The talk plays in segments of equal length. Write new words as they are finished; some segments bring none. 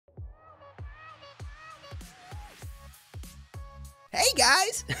Hey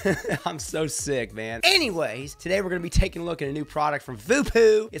guys! I'm so sick, man. Anyways, today we're going to be taking a look at a new product from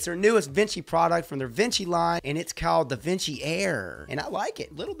VooPoo. It's their newest Vinci product from their Vinci line, and it's called the Vinci AiR. And I like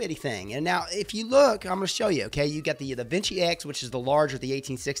it. Little bitty thing. And now, if you look, I'm going to show you, okay? You got the Vinci X, which is the larger, the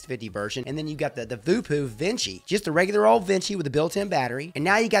 18650 version, and then you got the VooPoo Vinci. Just a regular old Vinci with a built-in battery. And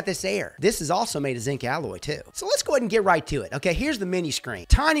now you got this AiR. This is also made of zinc alloy, too. So let's go ahead and get right to it. Okay, here's the menu screen.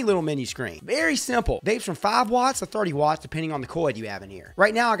 Tiny little menu screen. Very simple. Vapes from 5 watts to 30 watts, depending on the coil you have in here.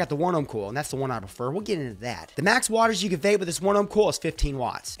 Right now, I got the 1 ohm coil, and that's the one I prefer. We'll get into that. The max wattage you can vape with this 1 ohm coil is 15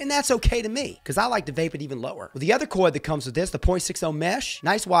 watts. And that's okay to me, because I like to vape it even lower. With the other coil that comes with this, the 0.60 mesh,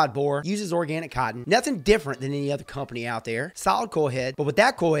 nice wide bore, uses organic cotton. Nothing different than any other company out there. Solid coil head, but with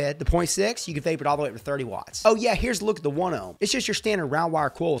that coil head, the 0.6, you can vape it all the way up to 30 watts. Oh yeah, here's a look at the 1 ohm. It's just your standard round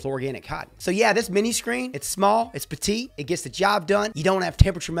wire coil with organic cotton. So yeah, this mini screen, it's small, it's petite, it gets the job done. You don't have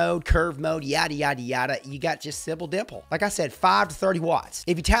temperature mode, curve mode, yada, yada, yada. You got just simple dimple. Like I said, 5 to 30 watts.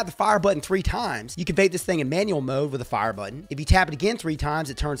 If you tap the fire button 3 times, you can vape this thing in manual mode with a fire button. If you tap it again 3 times,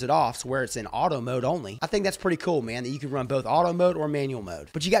 it turns it off, so where it's in auto mode only. I think that's pretty cool, man, that you can run both auto mode or manual mode.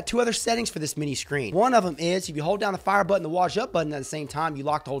 But you got 2 other settings for this mini screen. One of them is, if you hold down the fire button and the wattage up button at the same time, you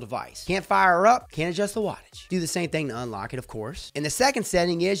lock the whole device. Can't fire her up, can't adjust the wattage. Do the same thing to unlock it, of course. And the second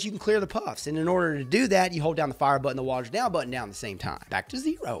setting is, you can clear the puffs. And in order to do that, you hold down the fire button and the wattage down button down at the same time. Back to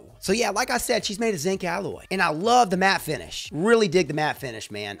 0. So yeah, like I said, she's made of zinc alloy. And I love the matte finish. Really dig the matte finish,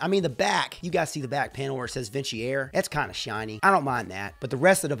 man. I mean, the back, you guys see the back panel where it says Vinci AiR? That's kind of shiny. I don't mind that, but the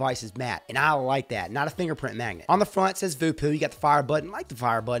rest of the device is matte, and I like that. Not a fingerprint magnet. On the front, it says VooPoo. You got the fire button. Like the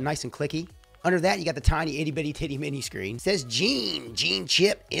fire button, nice and clicky. Under that, you got the tiny itty bitty titty mini screen. It says Gene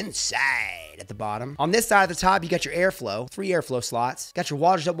chip inside at the bottom. On this side of the top, you got your airflow, 3 airflow slots. Got your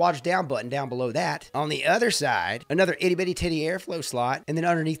wattage up, wattage down button down below that. On the other side, another itty bitty titty airflow slot. And then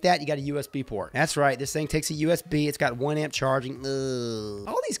underneath that, you got a USB port. That's right, this thing takes a USB. It's got 1 amp charging. Ugh.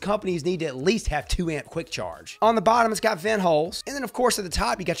 All these companies need to at least have 2 amp quick charge. On the bottom, it's got vent holes. And then, of course, at the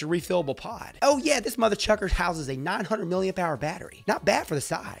top, you got your refillable pod. Oh yeah, this mother chucker houses a 900 milliamp hour battery. Not bad for the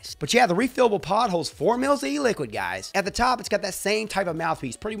size. But yeah, the refillable pod holds 4 mils of e-liquid, guys. At the top, it's got that same type of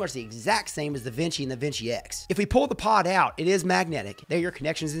mouthpiece, pretty much the exact same as the Vinci and the Vinci X. If we pull the pod out, it is magnetic. There are your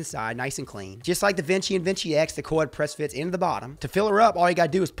connections inside, nice and clean. Just like the Vinci and Vinci X, the coil press fits into the bottom. To fill her up, all you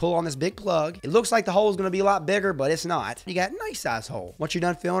gotta do is pull on this big plug. It looks like the hole is gonna be a lot bigger, but it's not. You got a nice size hole. Once you're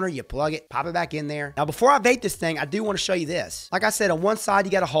done filling her, you plug it, pop it back in there. Now, before I vape this thing, I do want to show you this. Like I said, on one side,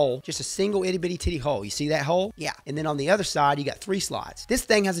 you got a hole, just a single itty bitty titty hole. You see that hole? Yeah. And then on the other side, you got 3 slots. This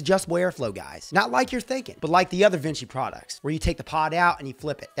thing has adjustable airflow, guys. Not like you're thinking, but like the other Vinci products, where you take the pod out and you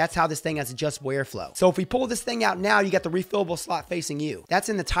flip it. That's how this thing has adjustable airflow. So if we pull this thing out now, you got the refillable slot facing you. That's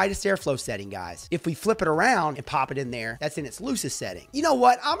in the tightest airflow setting, guys. If we flip it around and pop it in there, that's in its loosest setting. You know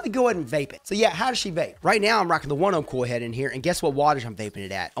what? I'm gonna go ahead and vape it. So yeah, how does she vape? Right now, I'm rocking the 1 ohm coil head in here, and guess what wattage I'm vaping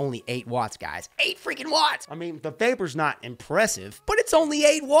it at? Only 8 watts, guys. 8 freaking watts! I mean, the vapor's not impressive, but it's only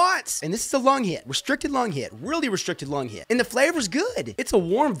 8 watts. And this is a lung hit, restricted lung hit, really restricted lung hit. And the flavor's good. It's a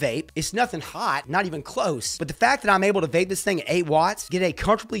warm vape. It's nothing hot, not even close. But the fact that I'm able to vape this thing at 8 watts, get a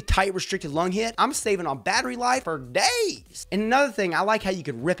comfortably tight restricted lung hit, I'm saving on battery life for days. And another thing, I like how you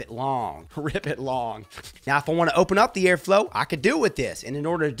can rip it long. Rip it long. Now, if I want to open up the airflow, I could do it with this. And in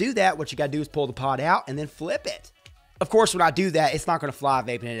order to do that, what you got to do is pull the pod out and then flip it. Of course, when I do that, it's not going to fly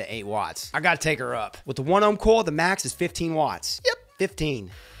vaping it at 8 watts. I got to take her up. With the 1 ohm coil, the max is 15 watts. Yep,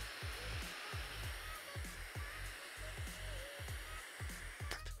 15.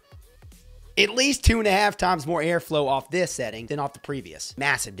 At least 2.5 times more airflow off this setting than off the previous.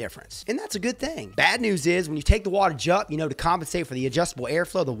 Massive difference. And that's a good thing. Bad news is, when you take the wattage up, you know, to compensate for the adjustable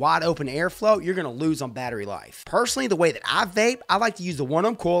airflow, the wide open airflow, you're gonna lose on battery life. Personally, the way that I vape, I like to use the 1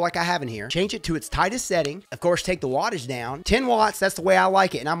 ohm coil like I have in here, change it to its tightest setting, of course, take the wattage down. 10 watts, that's the way I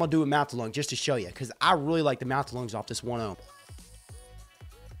like it, and I'm gonna do a mouth to lung just to show you, because I really like the mouth to lungs off this 1 ohm.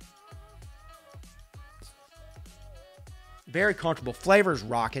 Very comfortable. Flavor's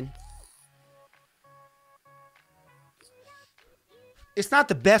rocking. It's not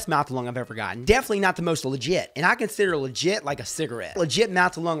the best mouth to lung I've ever gotten. Definitely not the most legit. And I consider legit like a cigarette. Legit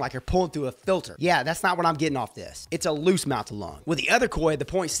mouth to lung like you're pulling through a filter. Yeah, that's not what I'm getting off this. It's a loose mouth to lung. With the other coil, the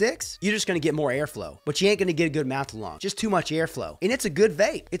 0.6, you're just gonna get more airflow. But you ain't gonna get a good mouth to lung. Just too much airflow. And it's a good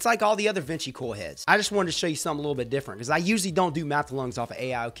vape. It's like all the other Vinci coil heads. I just wanted to show you something a little bit different, because I usually don't do mouth to lungs off of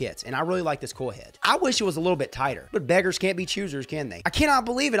AIO kits. And I really like this coil head. I wish it was a little bit tighter. But beggars can't be choosers, can they? I cannot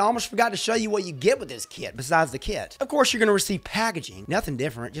believe it. I almost forgot to show you what you get with this kit besides the kit. Of course, you're gonna receive packaging. Nothing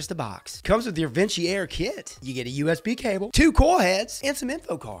different, just a box. Comes with your Vinci AiR kit. You get a USB cable, 2 coil heads, and some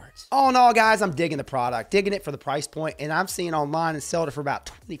info cards. All in all, guys, I'm digging the product, digging it for the price point, and I'm seeing online and sell it for about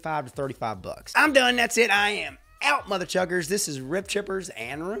 25 to 35 bucks. I'm done. That's it. I am out, mother chuggers. This is Rip Chippers,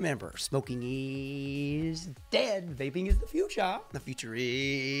 and remember, smoking is dead. Vaping is the future. The future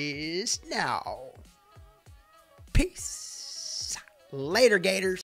is now. Peace. Later, Gators.